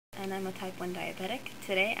and I'm a type 1 diabetic.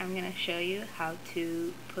 Today I'm going to show you how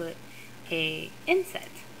to put a Inset.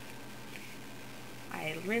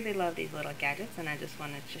 I really love these little gadgets and I just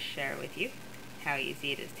wanted to share with you how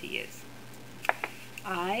easy it is to use.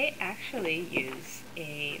 I actually use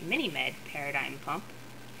a Minimed Paradigm Pump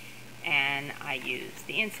and I use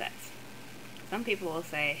the Insets. Some people will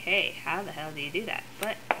say, hey, how the hell do you do that?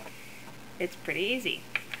 But it's pretty easy.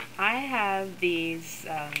 I have these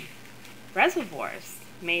reservoirs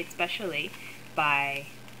made specially by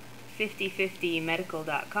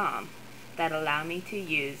 5050medical.com that allow me to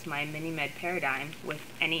use my Minimed Paradigm with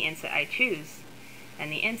any Inset I choose.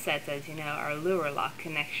 And the Insets, as you know, are luerlock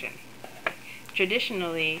connection.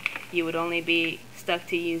 Traditionally, you would only be stuck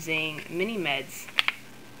to using Minimed's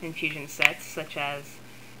infusion sets, such as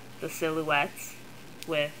the silhouettes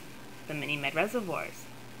with the Minimed reservoirs.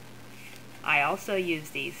 I also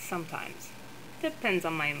use these sometimes. Depends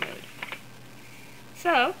on my mood.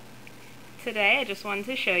 So, today I just wanted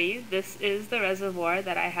to show you, this is the reservoir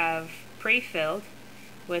that I have pre-filled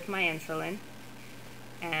with my insulin.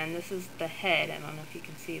 And this is the head. I don't know if you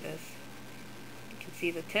can see this. You can see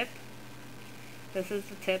the tip. This is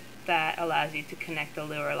the tip that allows you to connect the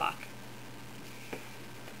luerlock.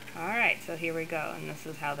 Alright, so here we go. And this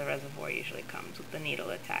is how the reservoir usually comes, with the needle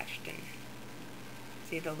attached. And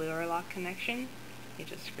see the luerlock connection? You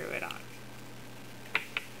just screw it on.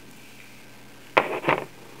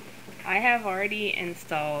 I have already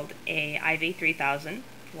installed a IV3000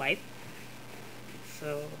 wipe,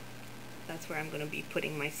 so that's where I'm going to be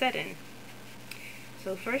putting my set in.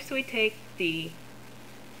 So first we take the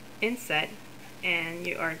Inset and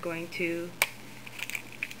you are going to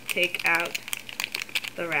take out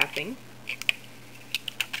the wrapping.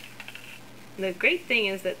 The great thing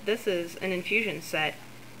is that this is an infusion set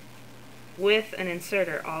with an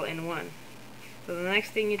inserter all in one. So the next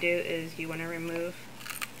thing you do is you want to remove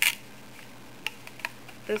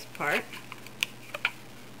this part,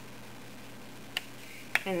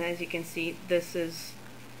 and as you can see, this is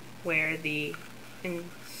where the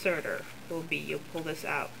inserter will be. You'll pull this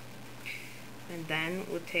out, and then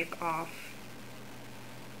we'll take off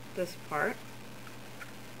this part.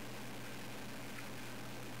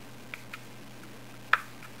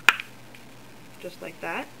 Just like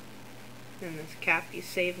that. And this cap you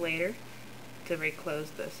save later to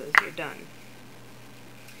reclose this as you're done.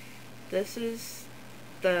 This is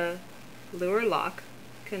the luerlock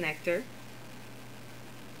connector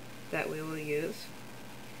that we will use.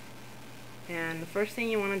 And the first thing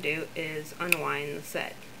you want to do is unwind the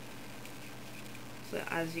set. So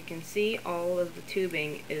as you can see, all of the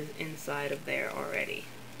tubing is inside of there already.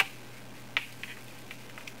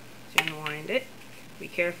 So unwind it. Be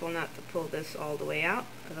careful not to pull this all the way out,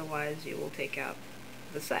 otherwise you will take out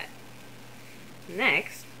the set.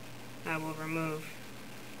 Next, I will remove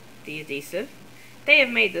the adhesive. They have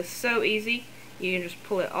made this so easy, you can just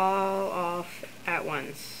pull it all off at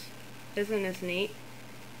once. Isn't this neat?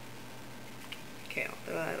 Okay, I'll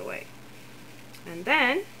throw that away. And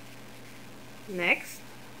then, next,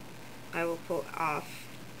 I will pull off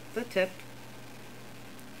the tip.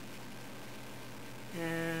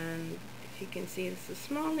 And if you can see, this is a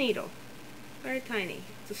small needle. Very tiny.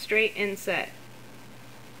 It's a straight Inset.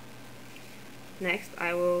 Next,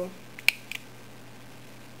 I will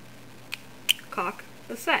cock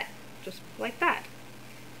the set, just like that.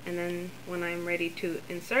 And then when I'm ready to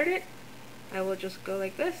insert it, I will just go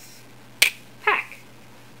like this. Pack!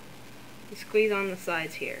 You squeeze on the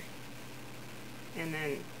sides here. And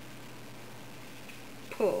then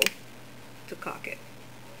pull to cock it.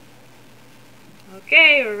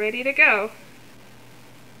 Okay, we're ready to go.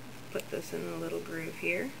 Put this in a little groove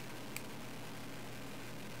here.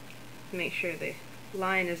 Make sure the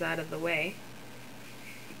line is out of the way.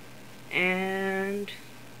 And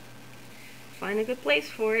find a good place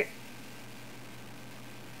for it.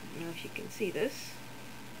 I don't know if you can see this.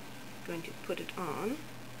 I'm going to put it on.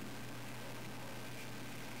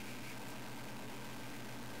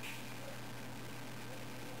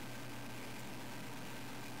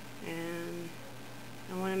 And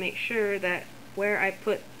I want to make sure that where I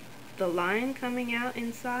put the line coming out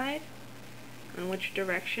inside, on which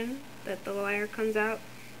direction that the wire comes out,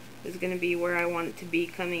 is going to be where I want it to be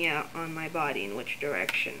coming out on my body, in which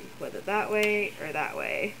direction, whether that way or that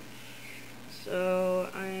way.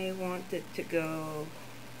 So I want it to go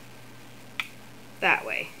that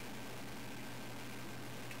way.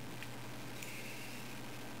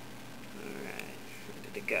 Alright,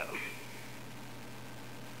 ready to go.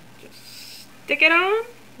 Just stick it on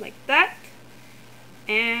like that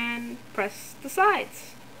and press the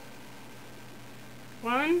sides.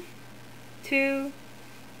 1, 2,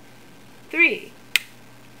 3.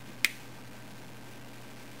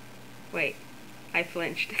 Wait, I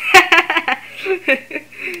flinched.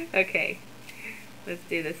 Okay, let's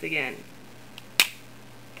do this again.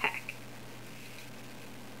 Pack.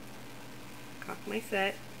 Cock my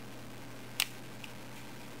set.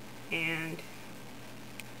 And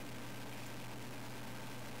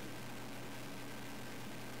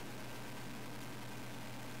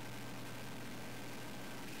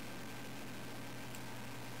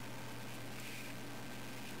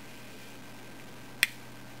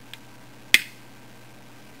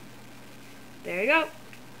there you go.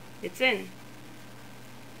 It's in.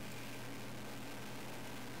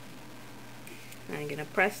 I'm going to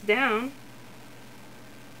press down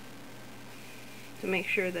to make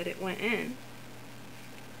sure that it went in.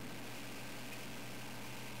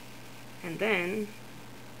 And then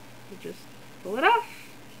you just pull it off.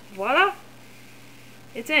 Voila!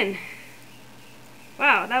 It's in.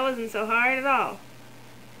 Wow, that wasn't so hard at all.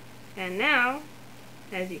 And now,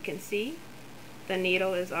 as you can see, the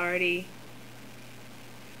needle is already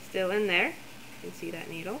still in there. You can see that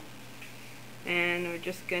needle. And we're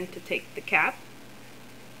just going to take the cap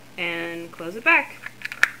and close it back.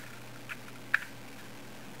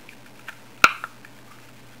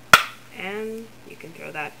 And you can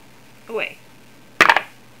throw that away.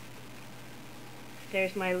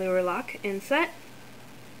 There's my luerlock inset.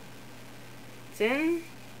 It's in.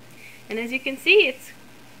 And as you can see, it's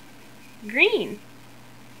green.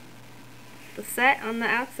 The set on the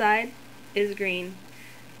outside is green.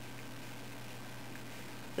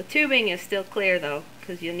 The tubing is still clear though,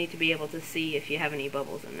 because you'll need to be able to see if you have any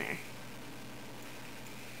bubbles in there.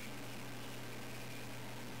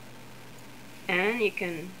 And you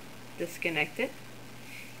can disconnect it,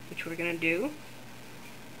 which we're going to do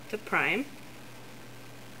to prime.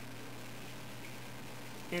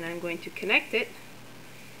 And I'm going to connect it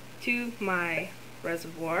to my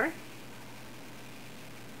reservoir.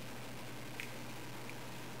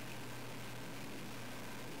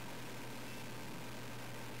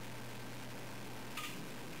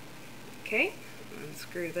 Okay,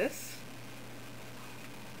 unscrew this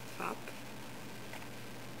top,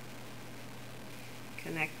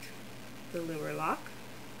 connect the luerlock,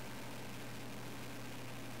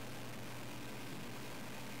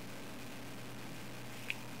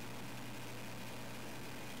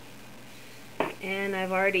 and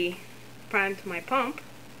I've already primed my pump,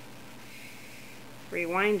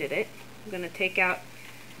 rewinded it. I'm going to take out,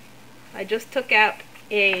 I just took out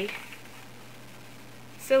a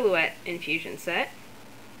silhouette infusion set,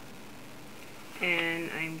 and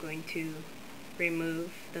I'm going to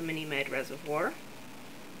remove the Minimed reservoir.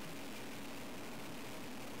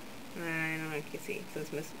 I don't know if you can see, it says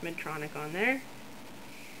Medtronic on there.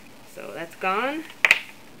 So that's gone,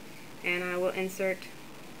 and I will insert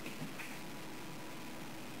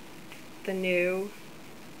the new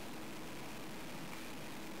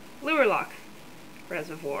luerlock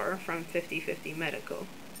reservoir from 50/50 Medical.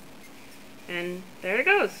 And there it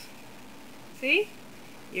goes. See?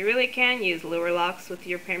 You really can use luerlocks with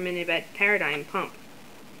your Minimed Paradigm pump.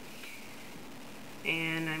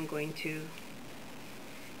 And I'm going to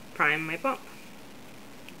prime my pump.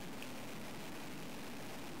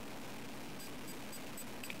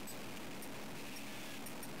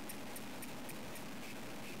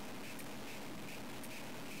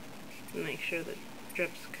 Make sure the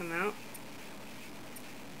drips come out.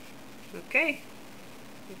 Okay,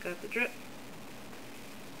 we got the drip.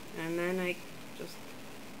 And then I just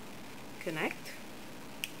connect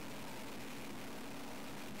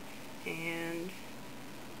and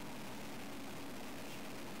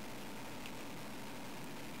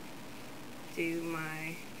do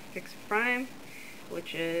my fixed prime,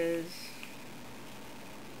 which is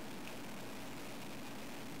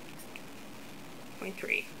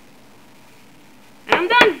 0.3. And I'm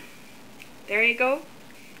done! There you go.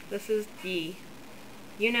 This is the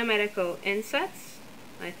Medical Insets.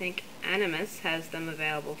 I think Animus has them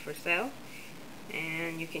available for sale,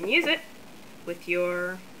 and you can use it with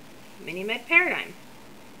your Minimed Paradigm.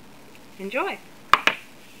 Enjoy!